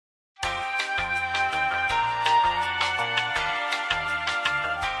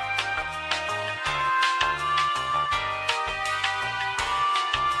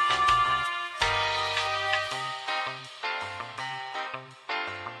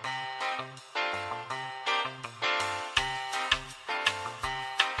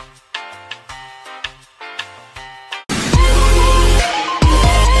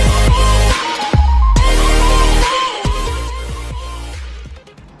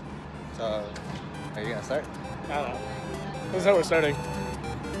So, are you gonna start? I don't know. This is how we're starting.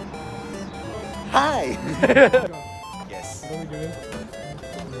 Hi! Yes. What are we doing?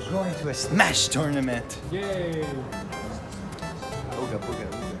 We're going to a Smash tournament. Yay! Ooga, booga,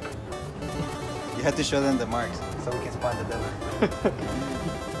 ooga. You have to show them the marks so we can spot the villain.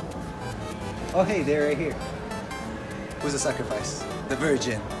 Oh, hey, they're right here. Who's the sacrifice? The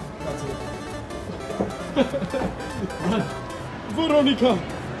virgin. That's it. Veronica!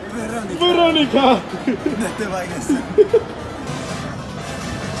 Veronica! No te vayas.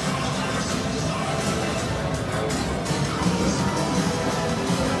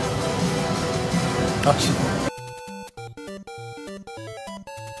 Oh, shit.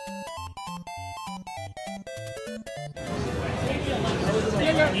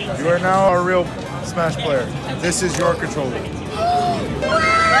 You are now a real Smash player. This is your controller.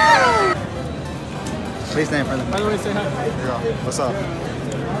 Please stand in front of me. By the way, say hi. Here you go. What's up? Here you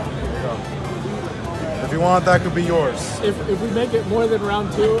go. If you want, that could be yours. If we make it more than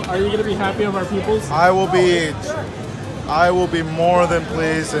round 2, are you gonna be happy of our Pupils? I will be more than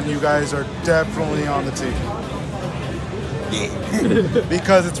pleased, and you guys are definitely on the team.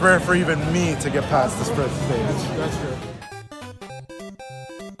 Because it's rare for even me to get past this first stage. That's true.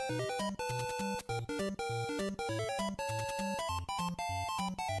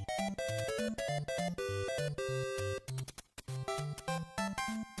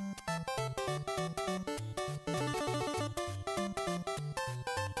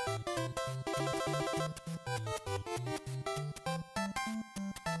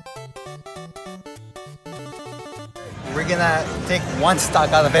 We're gonna take one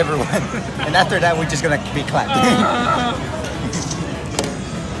stock out of everyone, and after that, we're just gonna be clapped.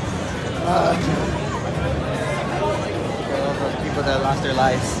 All those people that lost their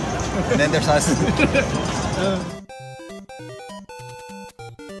lives, and then there's us.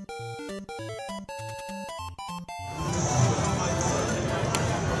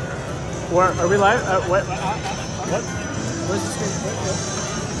 Where are we live? What? Where's the screen?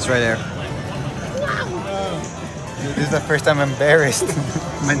 It's right there. This is the first time I'm embarrassed.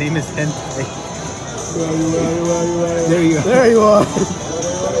 My name is Sensei. There you go. There you are.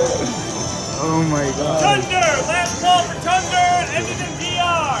 Oh my god. Thunder! Last call for Thunder! Ended in DR!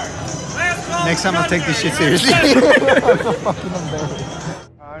 Last call Next for time I'll take this shit seriously. I'm so fucking embarrassed.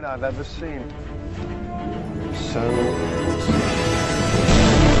 Alright, I've ever seen. So.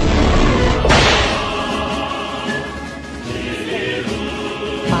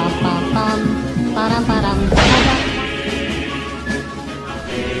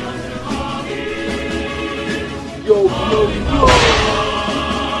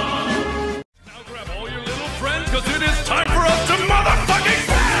 Now grab all your little friends, cause it is time for us to motherfucking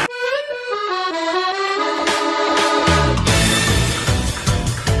smash!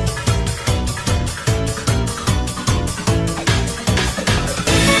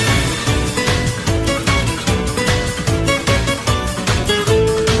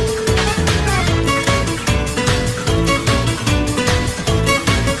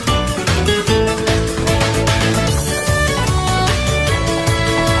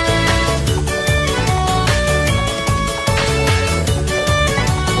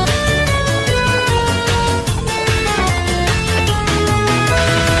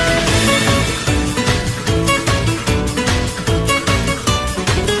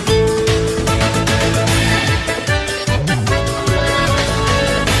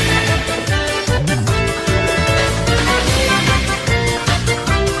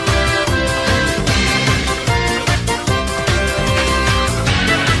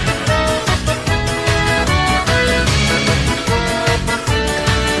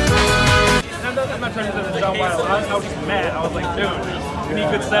 I was just mad. I was like, dude, we need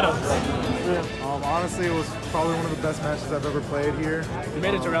good setups. Honestly, it was probably one of the best matches I've ever played here. We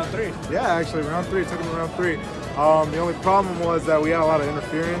made it to round 3. Yeah, actually, round 3. It took him to round 3. The only problem was that we had a lot of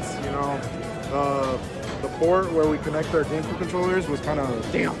interference. You know, the port where we connect our GameCube controllers was kind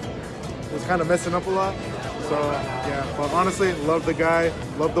of messing up a lot. So yeah, but honestly, loved the guy,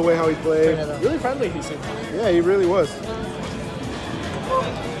 loved the way how he played. Really friendly, he seemed. Yeah, he really was.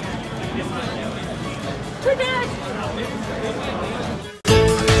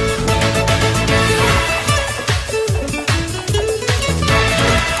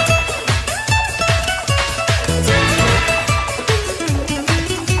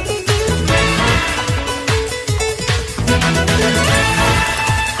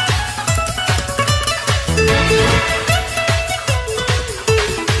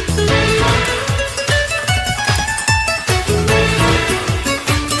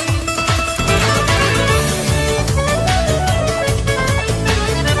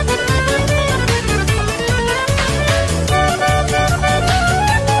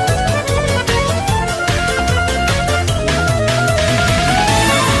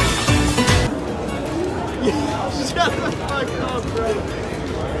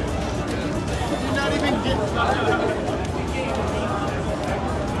 Dude,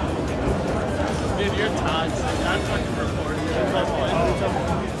 you're toxic. I'm fucking recording.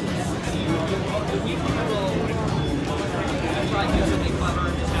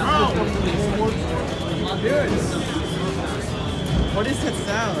 What is that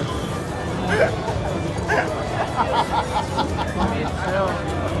sound?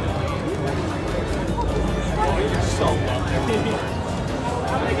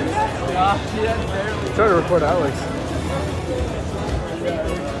 Try to record Alex.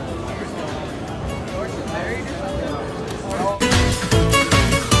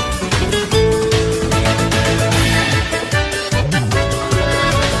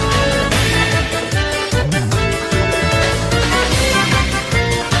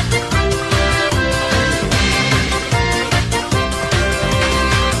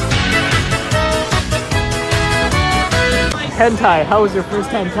 Hentai, how was your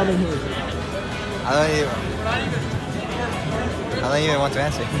first time coming here? I don't even want to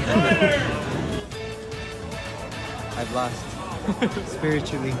answer. I've lost.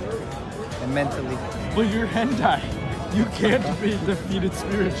 Spiritually and mentally. Well, you're hentai. You can't be defeated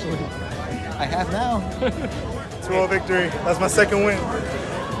spiritually. I have now. 2-0 victory. That's my second win.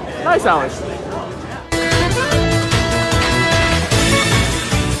 Nice, Alex.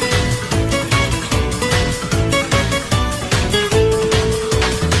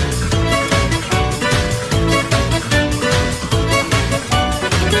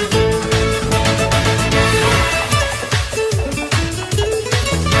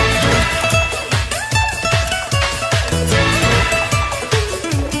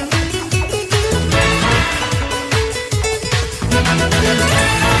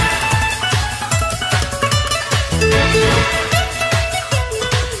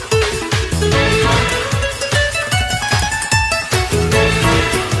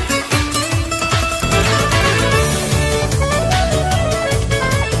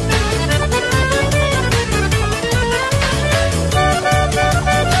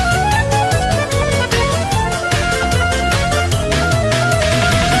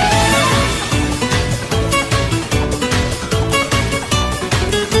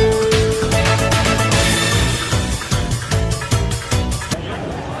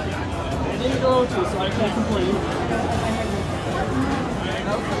 So I can't complain.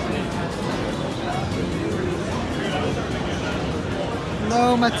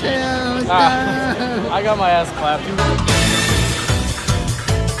 No, Mateo. I got my ass clapped.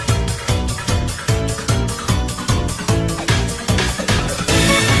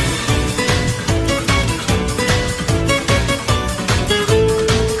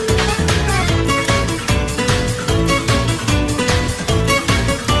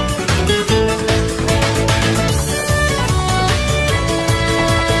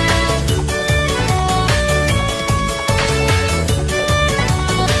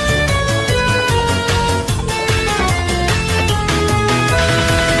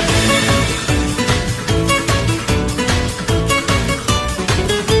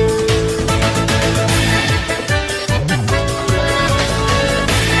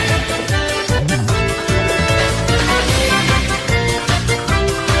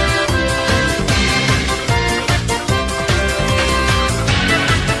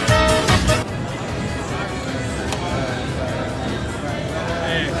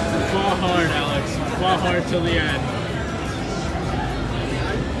 Fought hard till the end.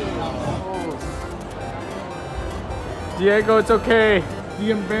 Diego, it's okay. The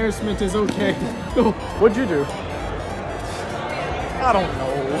embarrassment is okay. What'd you do? I don't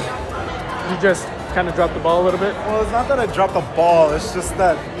know. You just kind of dropped the ball a little bit? Well, it's not that I dropped the ball. It's just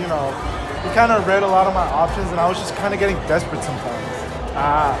that, you know, he kind of read a lot of my options, and I was just kind of getting desperate sometimes.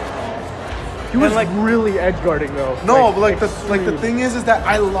 Ah. He was like really edge guarding though. No, like the thing is that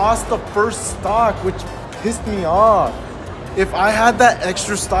I lost the first stock, which pissed me off. If I had that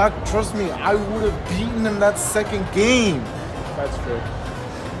extra stock, trust me, I would have beaten him that second game. That's true.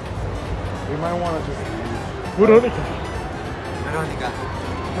 We might want to just. Veronica.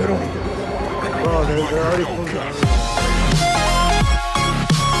 Bro, they're already closing.